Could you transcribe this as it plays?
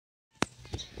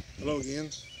Hello again,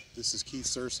 this is Keith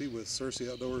Searcy with Searcy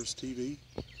Outdoors TV,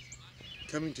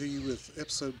 coming to you with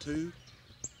episode 2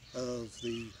 of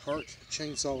the Hart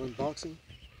chainsaw unboxing.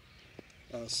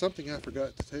 Something I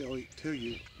forgot to tell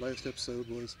you last episode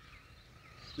was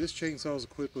this chainsaw is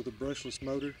equipped with a brushless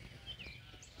motor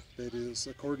that is,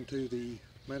 according to the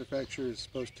manufacturer, is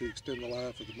supposed to extend the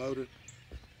life of the motor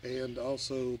and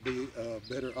also be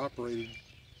better operating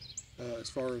as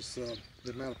far as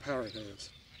the amount of power it has.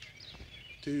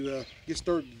 To get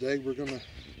started today, we're going to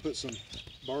put some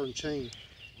bar and chain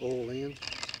oil in.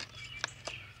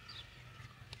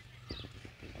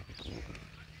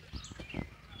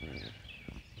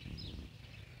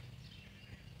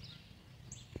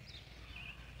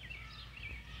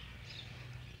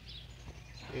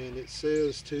 And it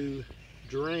says to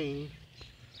drain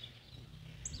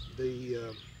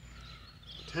the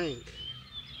tank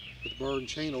with bar and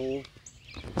chain oil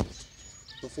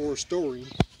before storing,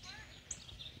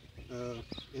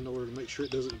 in order to make sure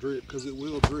it doesn't drip, because it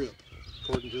will drip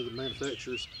according to the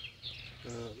manufacturer's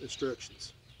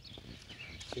instructions.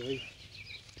 Okay.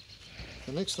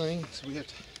 The next thing is we have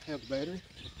to have the battery,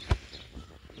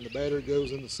 and the battery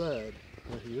goes in the side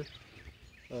right here.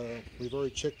 We've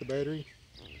already checked the battery.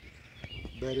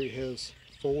 The battery has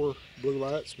 4 blue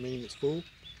lights, meaning it's full.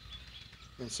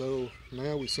 And so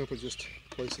now we simply just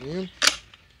place it in,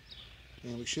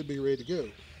 and we should be ready to go.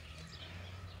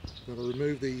 I'm going to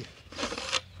remove the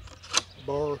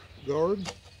bar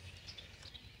guard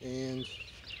and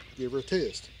give her a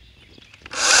test.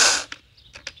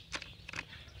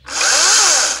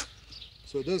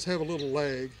 So it does have a little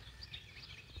lag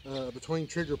between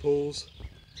trigger pulls,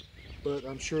 but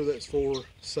I'm sure that's for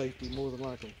safety more than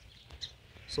likely.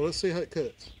 So let's see how it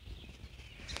cuts.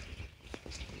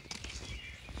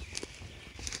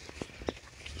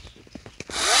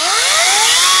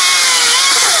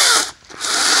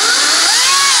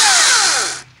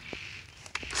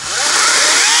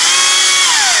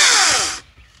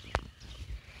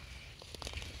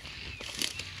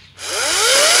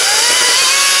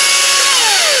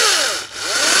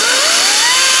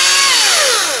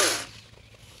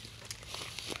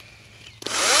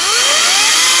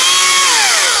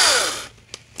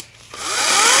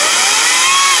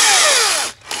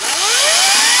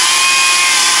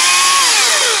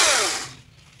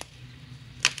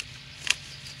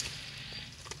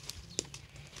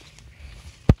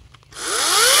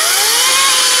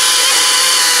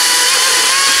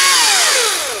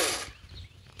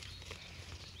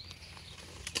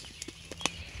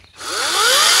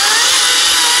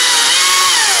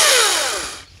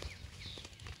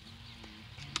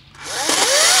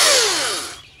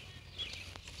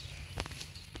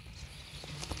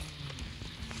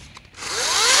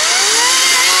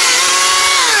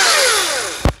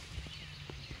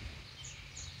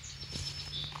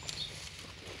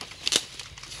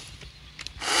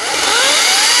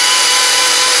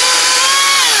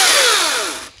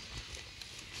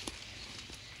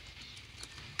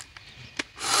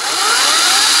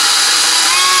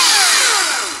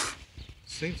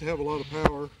 Seems to have a lot of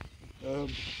power.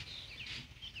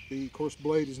 The course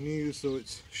blade is new, so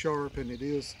it's sharp and it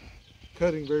is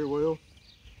cutting very well.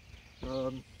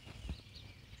 The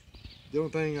only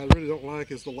thing I really don't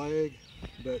like is the lag,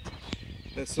 but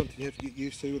that's something you have to get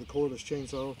used to with a cordless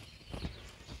chainsaw.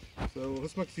 So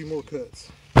let's make a few more cuts.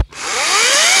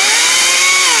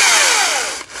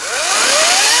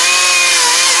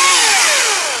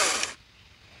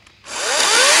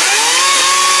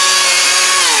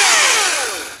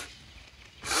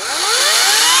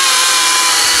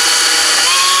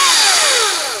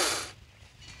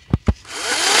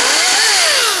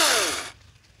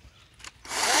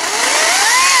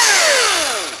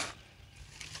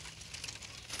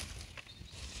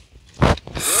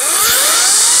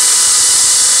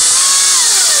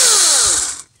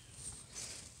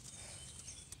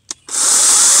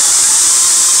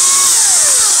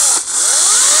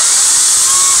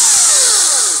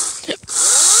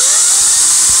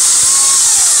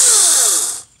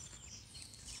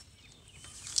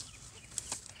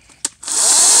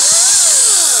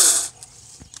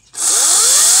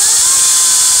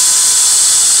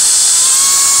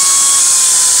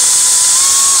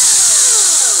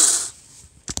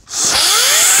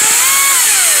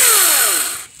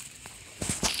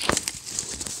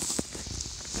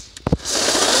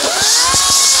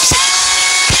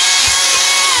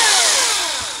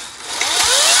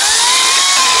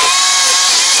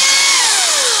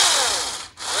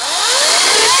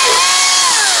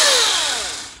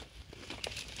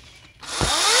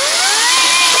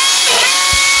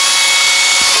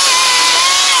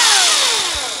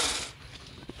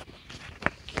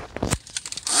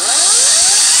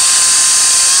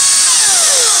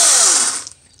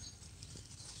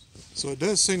 So it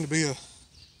does seem to be a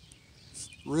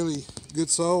really good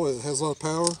saw. It has a lot of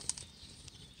power.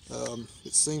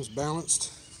 It seems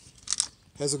balanced,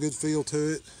 has a good feel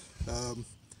to it.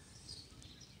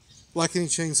 Like any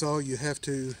chainsaw, you have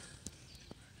to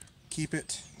keep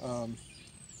it, I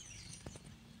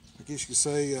guess you could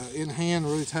say, in hand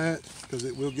really tight, because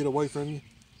it will get away from you.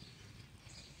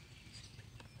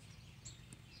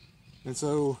 And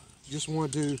so just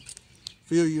wanted to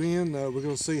fill you in. We're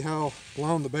going to see how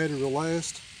long the battery will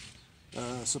last.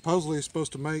 Supposedly it's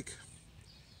supposed to make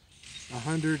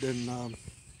 100 and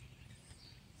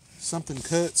something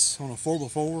cuts on a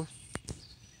 4x4,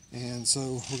 and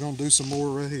so we're going to do some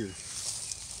more right here.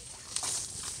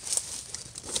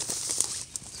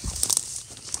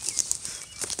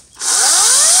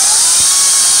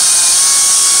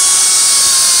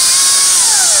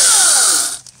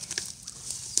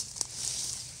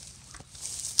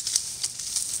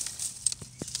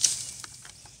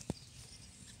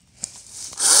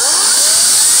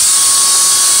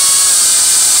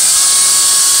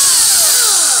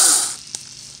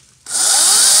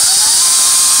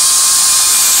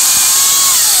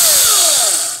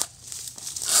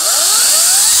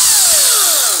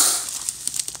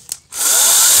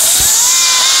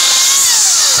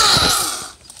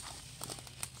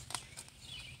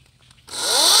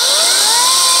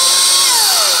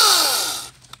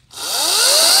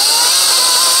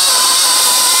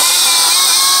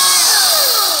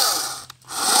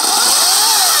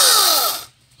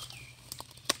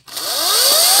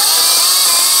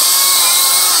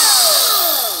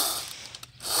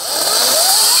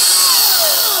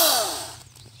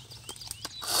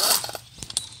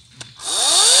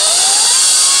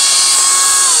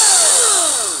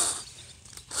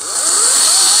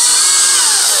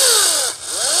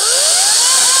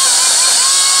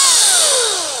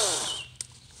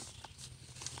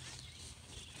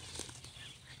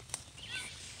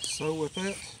 So with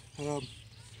that,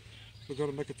 we're going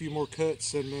to make a few more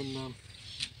cuts and then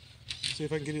see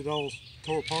if I can get it all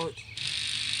tore apart.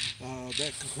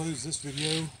 That concludes this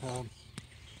video.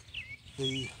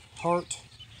 The Hart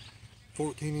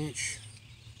 14-inch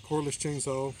cordless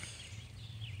chainsaw.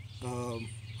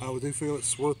 I do feel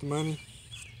it's worth the money,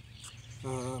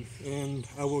 and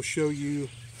I will show you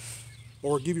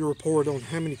or give you a report on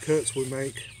how many cuts we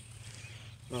make,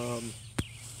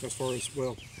 as far as,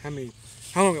 well,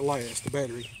 how long it lasts, the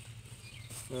battery.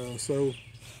 We'll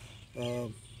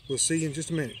see you in just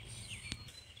a minute.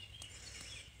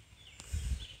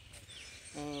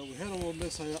 We had a little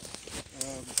mishap.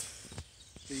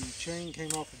 The chain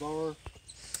came off the bar,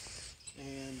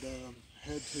 and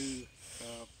had to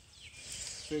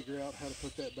figure out how to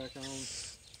put that back on.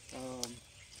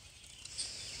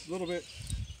 A little bit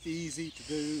easy to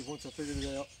do once I figured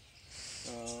it out.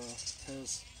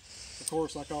 Has, of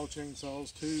course, like all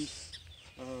chainsaws, two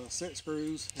set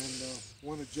screws and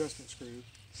one adjustment screw.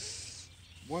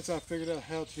 Once I figured out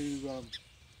how to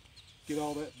get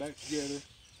all that back together,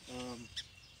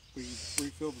 we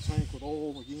refilled the tank with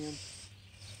oil again,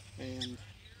 and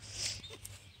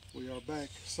we are back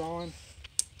sawing.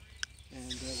 And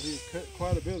we have cut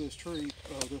quite a bit of this tree,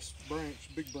 this branch,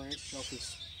 big branch, off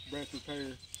this Bradford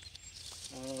pear.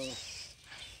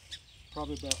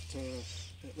 Probably about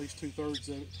at least 2/3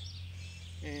 of it.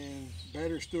 And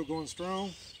battery's still going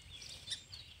strong.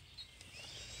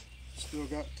 Still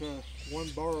got one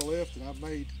bar left, and I've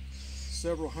made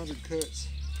several hundred cuts.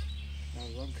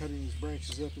 I'm cutting these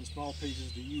branches up in small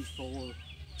pieces to use for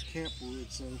camp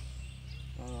wood. So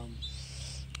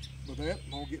with that,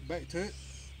 I'm gonna get back to it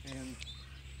and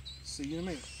see you in a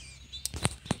minute.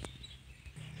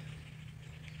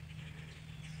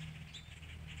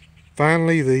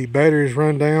 Finally, the battery's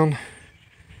run down.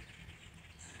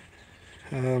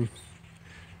 A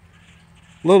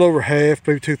little over half,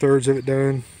 maybe 2/3 of it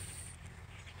done.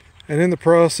 And in the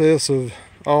process of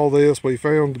all this, we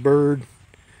found the bird,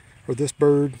 or this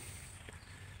bird.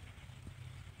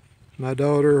 My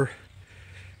daughter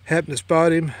happened to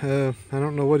spot him. I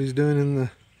don't know what he's doing in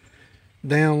the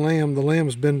down limb. The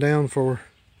limb's been down for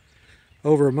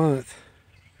over a month,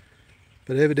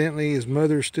 but evidently his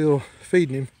mother's still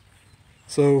feeding him,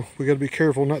 so we got to be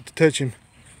careful not to touch him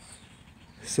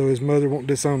so his mother won't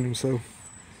disown him. So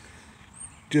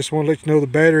just want to let you know the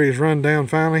battery is run down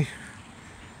finally.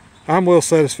 I'm well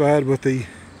satisfied with the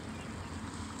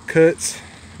cuts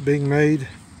being made,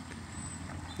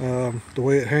 the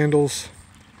way it handles,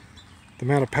 the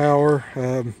amount of power.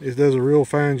 It does a real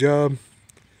fine job,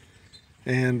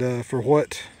 and for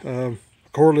what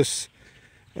cordless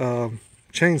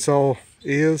chainsaw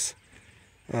is,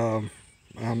 I'm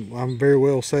very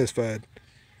well satisfied,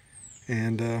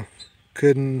 and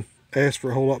couldn't ask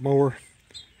for a whole lot more.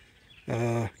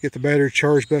 Get the battery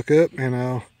charged back up, and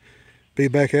I'll be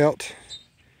back out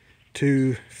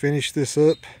to finish this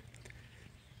up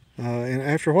and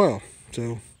after a while.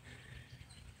 So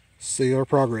see our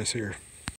progress here.